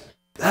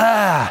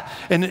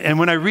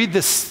when I read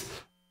this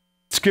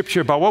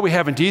scripture about what we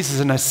have in Jesus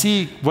and I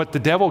see what the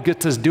devil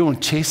gets us doing,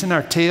 chasing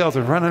our tails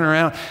and running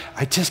around,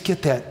 I just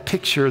get that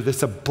picture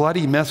that's a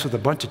bloody mess with a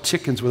bunch of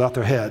chickens without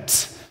their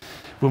heads.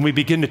 When we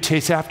begin to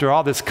chase after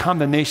all this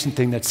condemnation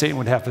thing that Satan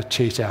would have to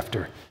chase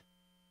after.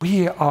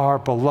 We are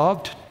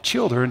beloved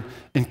children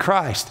in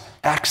Christ.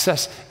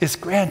 Access is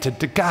granted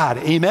to God.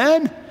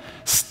 Amen?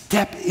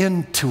 Step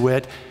into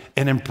it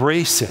and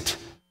embrace it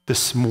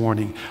this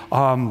morning.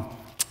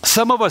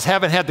 Some of us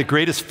haven't had the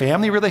greatest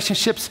family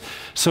relationships,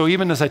 so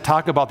even as I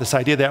talk about this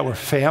idea that we're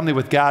family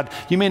with God,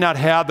 you may not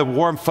have the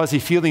warm, fuzzy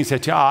feelings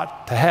that you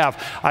ought to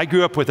have. I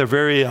grew up with a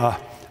very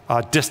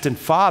distant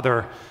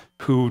father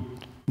who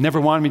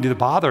never wanted me to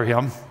bother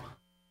him,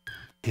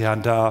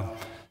 and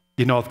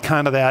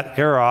kind of that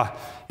era.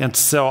 And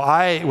so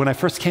when I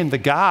first came to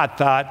God,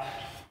 thought,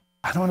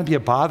 I don't want to be a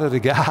bother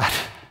to God.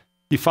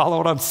 You follow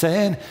what I'm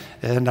saying?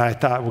 And I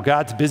thought, well,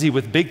 God's busy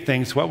with big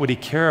things. What would he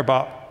care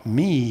about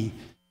me?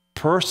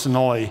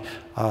 Personally,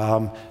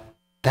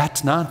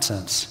 that's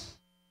nonsense.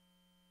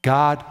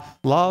 God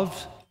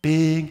loves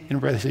being in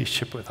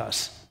relationship with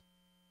us.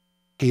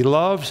 He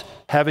loves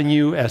having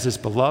you as his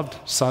beloved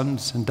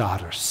sons and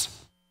daughters.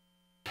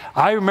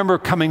 I remember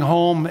coming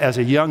home as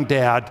a young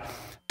dad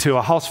to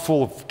a house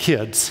full of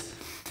kids,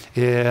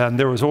 and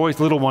there was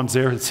always little ones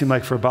there. It seemed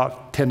like for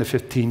about 10 to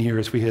 15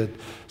 years we had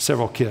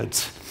several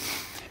kids.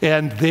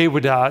 And they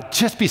would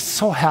just be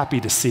so happy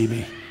to see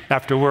me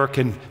after work,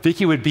 and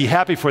Vicki would be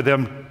happy for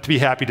them to be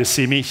happy to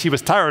see me. She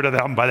was tired of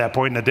them by that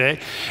point in the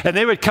day. And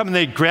they would come and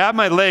they'd grab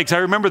my legs. I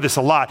remember this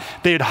a lot.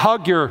 They'd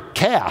hug your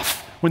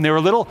calf when they were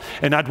little,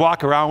 and I'd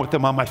walk around with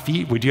them on my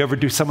feet. Would you ever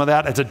do some of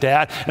that as a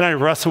dad? And I'd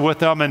wrestle with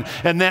them, and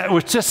that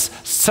was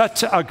just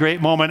such a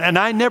great moment. And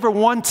I never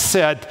once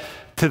said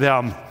to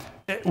them,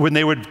 when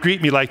they would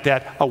greet me like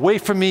that, away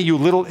from me, you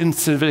little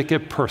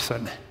insignificant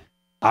person.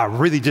 I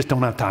really just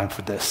don't have time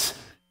for this.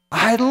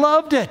 I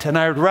loved it, and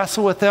I would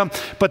wrestle with them.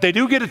 But they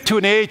do get it to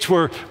an age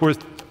where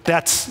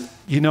that's,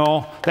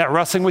 that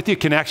wrestling with you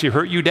can actually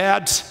hurt you,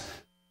 dads.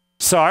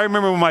 So I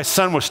remember when my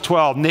son was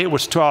 12, Nate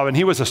was 12, and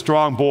he was a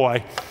strong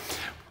boy.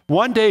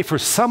 One day, for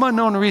some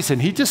unknown reason,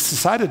 he just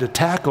decided to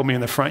tackle me in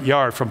the front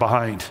yard from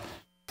behind.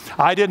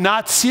 I did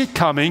not see it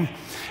coming.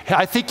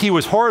 I think he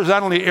was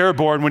horizontally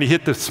airborne when he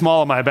hit the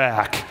small of my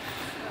back.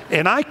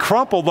 And I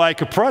crumpled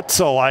like a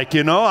pretzel,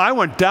 I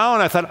went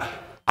down, I thought,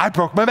 I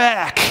broke my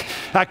back.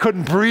 I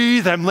couldn't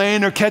breathe. I'm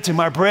laying there catching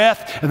my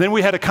breath. And then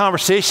we had a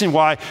conversation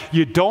why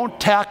you don't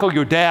tackle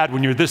your dad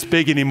when you're this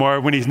big anymore,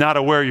 when he's not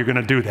aware you're going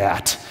to do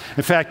that.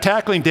 In fact,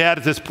 tackling dad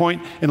at this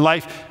point in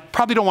life,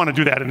 probably don't want to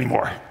do that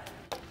anymore.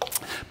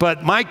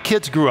 But my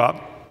kids grew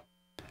up,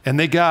 and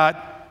they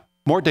got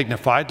more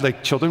dignified,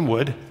 like children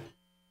would.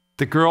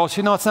 The girls,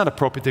 it's not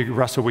appropriate to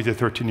wrestle with your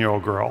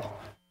 13-year-old girl.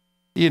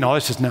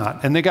 It's just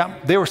not. And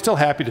they were still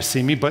happy to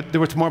see me, but there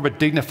was more of a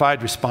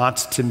dignified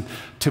response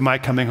to my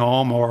coming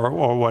home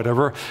or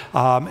whatever.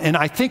 And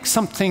I think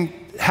something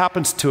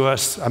happens to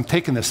us, I'm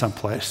taking this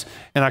someplace,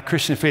 in our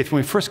Christian faith.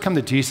 When we first come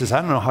to Jesus,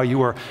 I don't know how you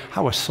were,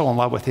 I was so in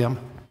love with him.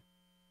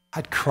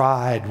 I'd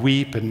cry, I'd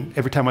weep, and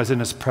every time I was in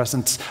his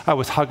presence, I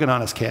was hugging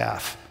on his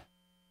calf.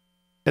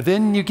 And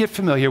then you get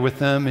familiar with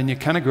them and you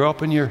kind of grow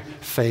up in your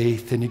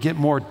faith and you get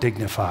more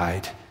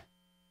dignified.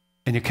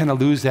 And you kind of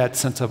lose that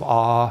sense of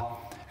awe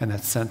and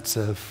that sense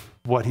of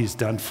what he's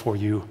done for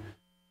you.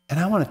 And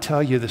I want to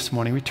tell you this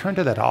morning, return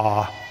to that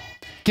awe.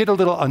 Get a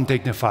little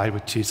undignified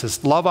with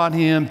Jesus. Love on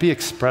him, be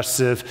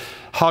expressive,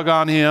 hug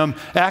on him.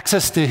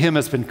 Access to him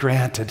has been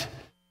granted.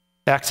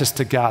 Access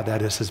to God,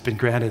 that is, has been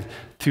granted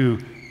through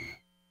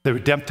the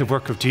redemptive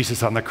work of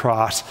Jesus on the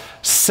cross.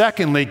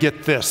 Secondly,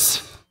 get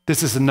this.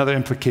 This is another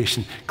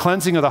implication.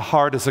 Cleansing of the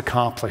heart is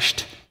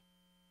accomplished.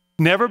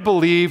 Never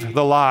believe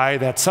the lie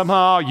that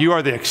somehow you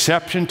are the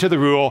exception to the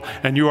rule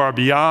and you are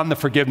beyond the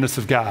forgiveness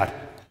of God.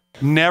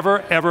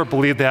 Never, ever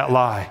believe that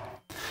lie.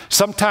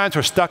 Sometimes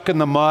we're stuck in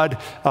the mud.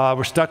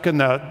 We're stuck in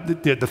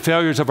the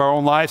failures of our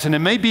own lives. And it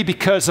may be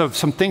because of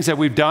some things that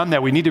we've done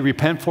that we need to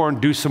repent for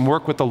and do some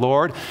work with the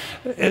Lord.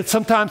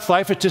 Sometimes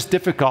life is just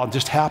difficult. It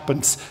just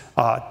happens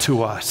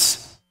to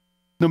us.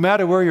 No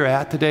matter where you're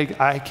at today,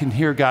 I can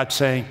hear God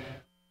saying,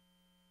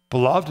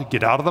 beloved,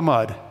 get out of the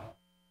mud.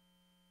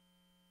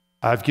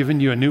 I've given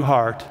you a new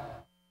heart,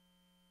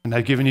 and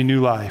I've given you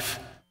new life.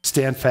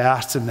 Stand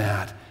fast in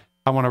that.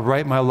 I want to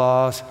write my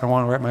laws. I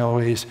want to write my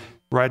ways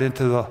right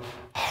into the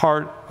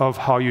heart of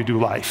how you do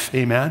life.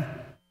 Amen?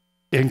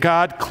 And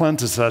God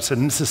cleanses us,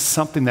 and this is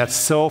something that's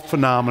so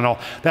phenomenal.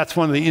 That's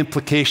one of the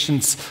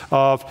implications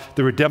of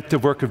the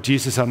redemptive work of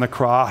Jesus on the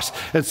cross.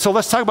 And so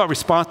let's talk about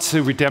response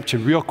to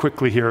redemption real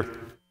quickly here.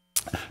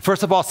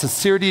 First of all,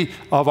 sincerity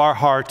of our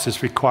hearts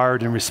is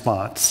required in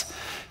response.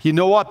 You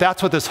know what?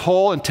 That's what this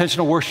whole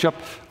intentional worship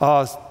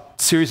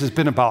series has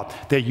been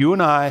about, that you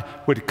and I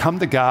would come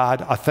to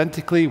God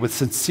authentically with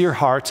sincere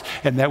hearts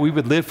and that we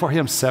would live for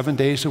him 7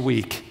 days a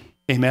week.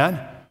 Amen?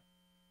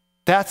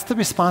 That's the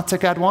response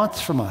that God wants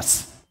from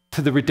us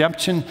to the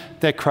redemption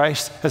that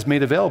Christ has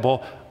made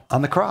available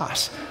on the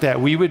cross,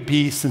 that we would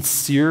be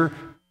sincere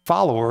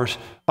followers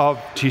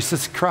of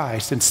Jesus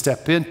Christ and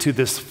step into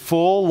this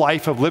full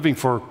life of living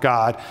for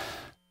God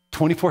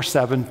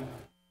 24/7,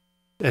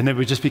 and it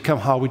would just become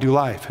how we do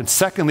life. And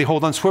secondly,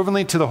 hold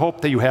unswervingly to the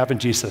hope that you have in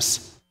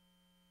Jesus.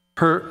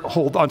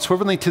 Hold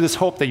unswervingly to this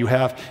hope that you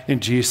have in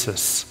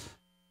Jesus.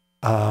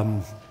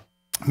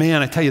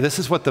 Man, I tell you, this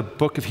is what the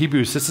book of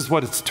Hebrews, this is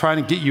what it's trying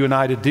to get you and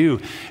I to do,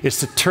 is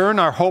to turn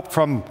our hope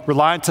from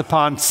reliance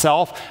upon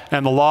self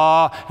and the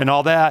law and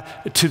all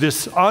that to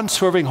this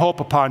unswerving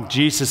hope upon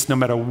Jesus, no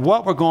matter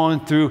what we're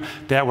going through,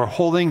 that we're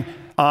holding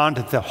on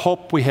to the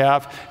hope we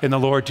have in the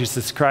Lord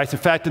Jesus Christ. In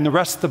fact, in the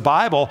rest of the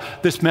Bible,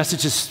 this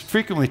message is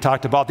frequently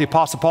talked about. The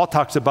Apostle Paul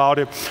talks about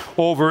it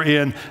over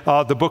in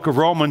the book of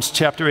Romans,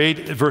 chapter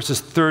 8, verses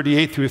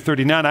 38 through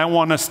 39. I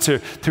want us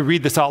to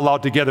read this out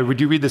loud together.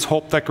 Would you read this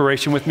hope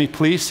declaration with me,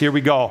 please? Here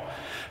we go.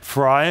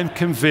 For I am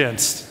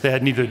convinced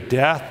that neither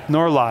death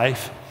nor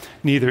life,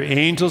 neither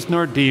angels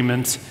nor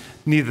demons,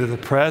 neither the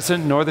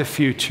present nor the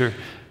future,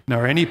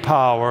 nor any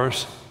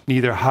powers,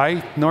 neither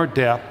height nor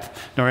depth,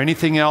 nor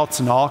anything else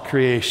in all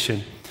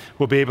creation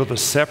will be able to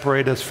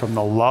separate us from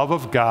the love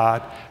of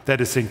God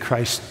that is in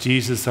Christ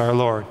Jesus our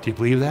Lord. Do you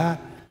believe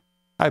that?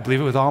 I believe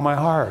it with all my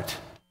heart.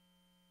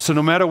 So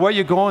no matter what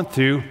you're going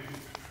through,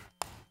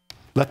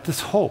 let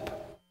this hope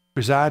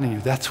reside in you.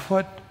 That's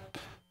what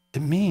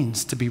it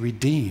means to be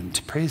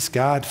redeemed. Praise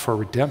God for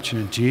redemption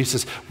in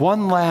Jesus.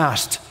 One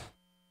last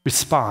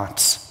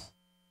response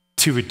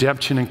to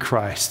redemption in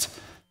Christ.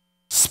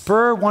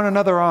 Spur one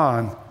another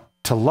on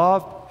to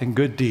love and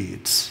good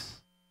deeds.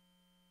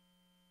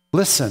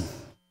 Listen,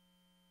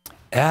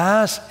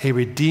 as a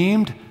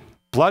redeemed,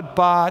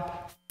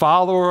 blood-bought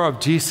follower of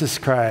Jesus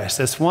Christ,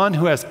 as one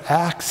who has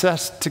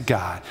access to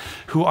God,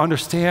 who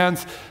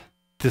understands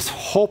this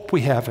hope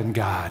we have in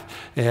God,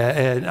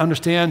 and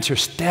understands your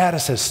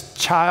status as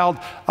child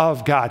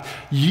of God,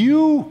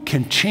 you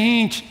can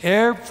change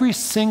every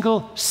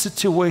single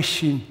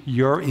situation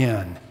you're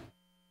in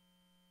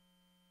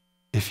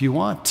if you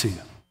want to.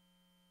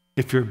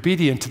 If you're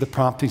obedient to the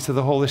promptings of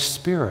the Holy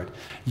Spirit,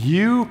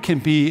 you can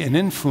be an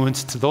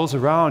influence to those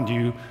around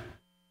you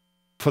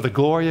for the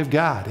glory of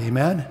God.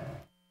 Amen?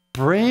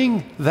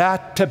 Bring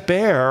that to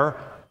bear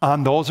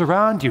on those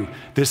around you.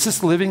 This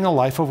is living a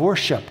life of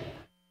worship.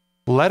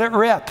 Let it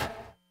rip.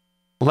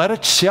 Let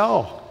it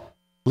show.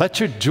 Let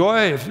your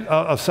joy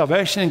of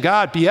salvation in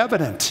God be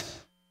evident.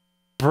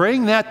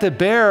 Bring that to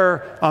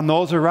bear on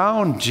those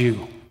around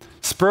you.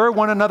 Spur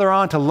one another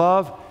on to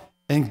love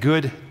and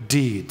good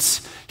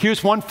deeds.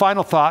 Here's one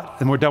final thought,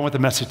 and we're done with the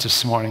message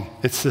this morning.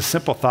 It's a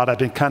simple thought. I've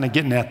been kind of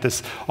getting at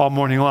this all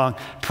morning long.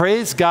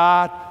 Praise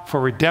God for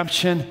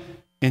redemption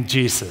in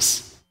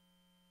Jesus.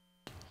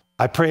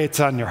 I pray it's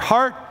on your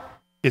heart,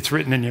 it's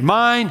written in your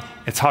mind,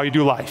 it's how you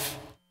do life.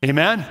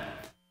 Amen?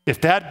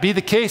 If that be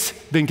the case,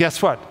 then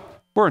guess what?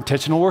 We're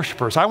intentional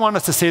worshipers. I want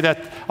us to say that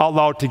out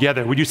loud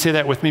together. Would you say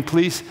that with me,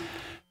 please?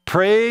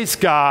 Praise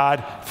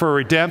God for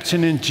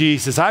redemption in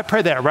Jesus. I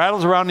pray that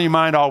rattles around in your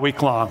mind all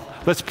week long.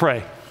 Let's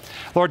pray.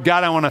 Lord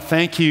God, I want to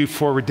thank you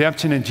for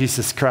redemption in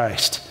Jesus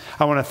Christ.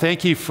 I want to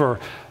thank you for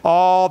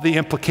all the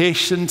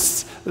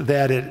implications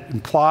that it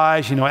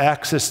implies. You know,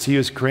 access to you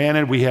is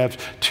granted. We have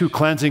true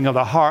cleansing of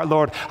the heart,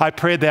 Lord. I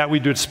pray that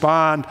we'd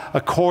respond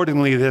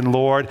accordingly then,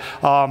 Lord,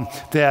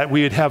 that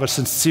we would have a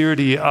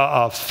sincerity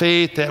of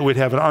faith, that we'd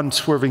have an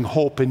unswerving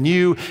hope in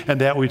you, and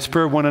that we'd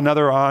spur one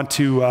another on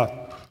to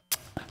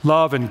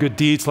love and good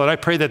deeds. Lord, I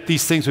pray that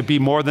these things would be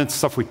more than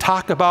stuff we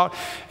talk about.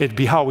 It'd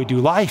be how we do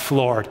life,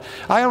 Lord.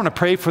 I want to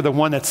pray for the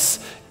one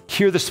that's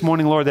here this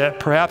morning, Lord,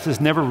 that perhaps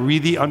has never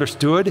really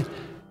understood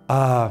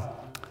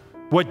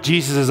what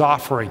Jesus is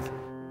offering.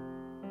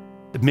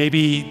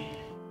 Maybe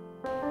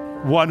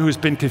one who's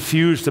been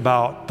confused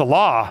about the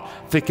law,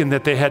 thinking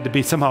that they had to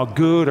be somehow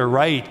good or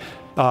right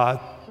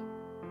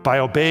by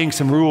obeying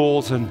some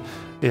rules and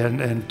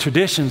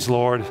traditions,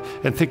 Lord,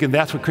 and thinking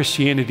that's what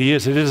Christianity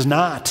is. It is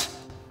not.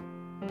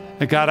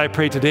 And God, I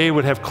pray today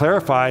would have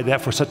clarified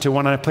that for such a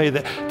one. And I pray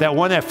that that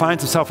one that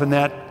finds himself in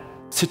that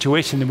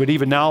situation would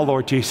even now,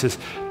 Lord Jesus,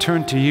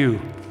 turn to you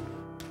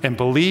and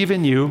believe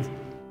in you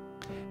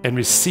and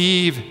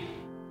receive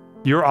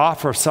your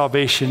offer of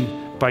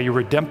salvation by your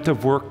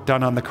redemptive work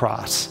done on the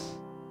cross.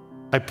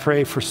 I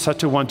pray for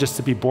such a one just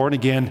to be born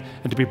again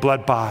and to be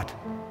blood bought.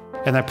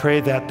 And I pray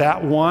that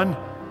that one,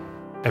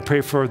 I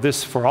pray for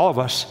this for all of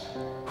us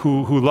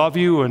who love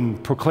you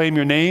and proclaim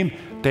your name,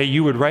 that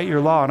you would write your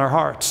law in our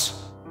hearts,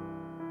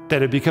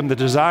 that it become the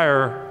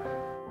desire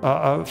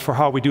for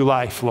how we do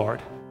life,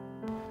 Lord.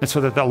 And so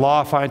that the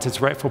law finds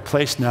its rightful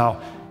place now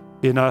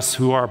in us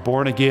who are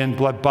born again,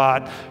 blood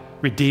bought,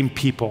 redeemed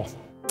people.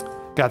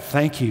 God,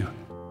 thank you.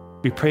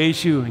 We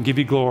praise you and give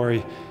you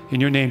glory in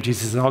your name,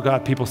 Jesus. And all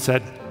God people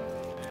said,